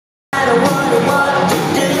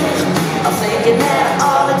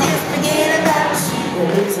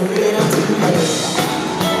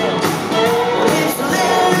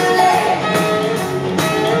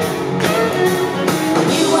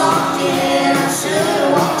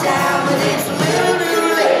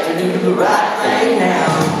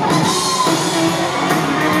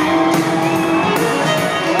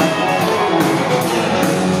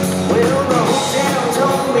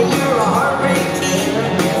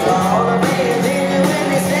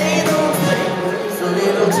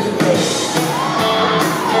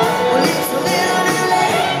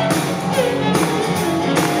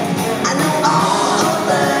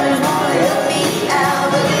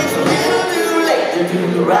do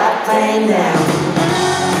the right thing now.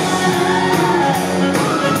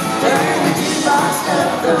 Turn the jukebox up,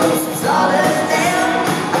 throw some sawdust down.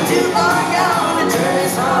 I'm too far gone to turn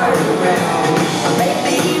this heart around. I may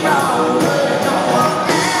be wrong, but I don't want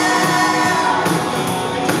now.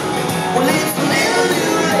 Well, it's a little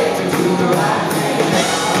too late to do the right thing now.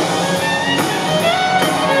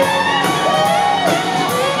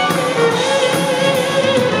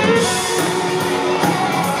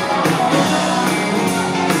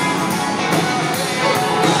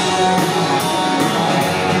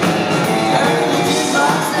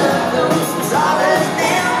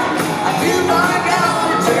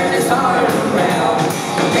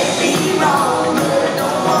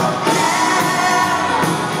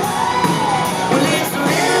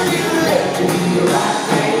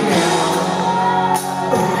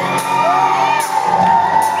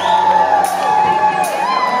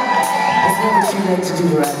 To do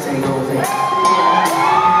the right thing, all thing.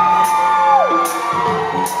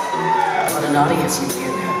 What an audience you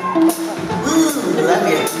get. Ooh, I love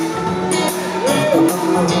you.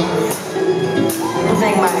 I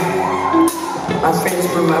thank my friends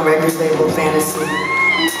from my record label, Fantasy.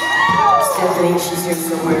 Stephanie, she's here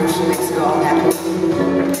somewhere. She makes it all happen.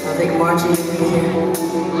 I think Margie will be here.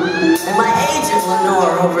 And my agent,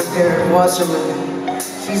 Lenore, over there at Wasserman.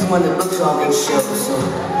 She's the one that books all these shows, so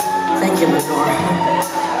thank you, Lenore.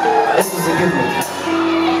 This was a good one.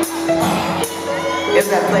 There's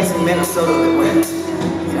that place in Minnesota that went.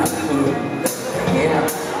 Yeah.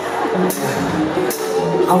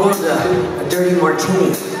 I wanted a dirty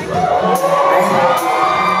martini. Right?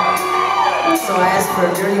 So I asked for a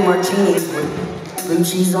dirty martini with blue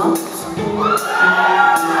cheese on it.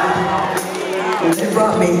 They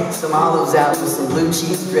brought me some olives out with some blue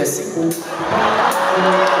cheese dressing.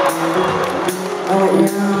 I went, no,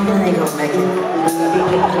 that ain't gonna make it.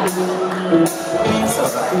 That's all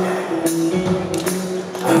right.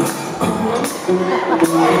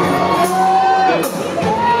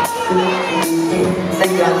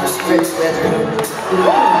 Thank God for stretch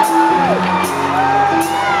weather.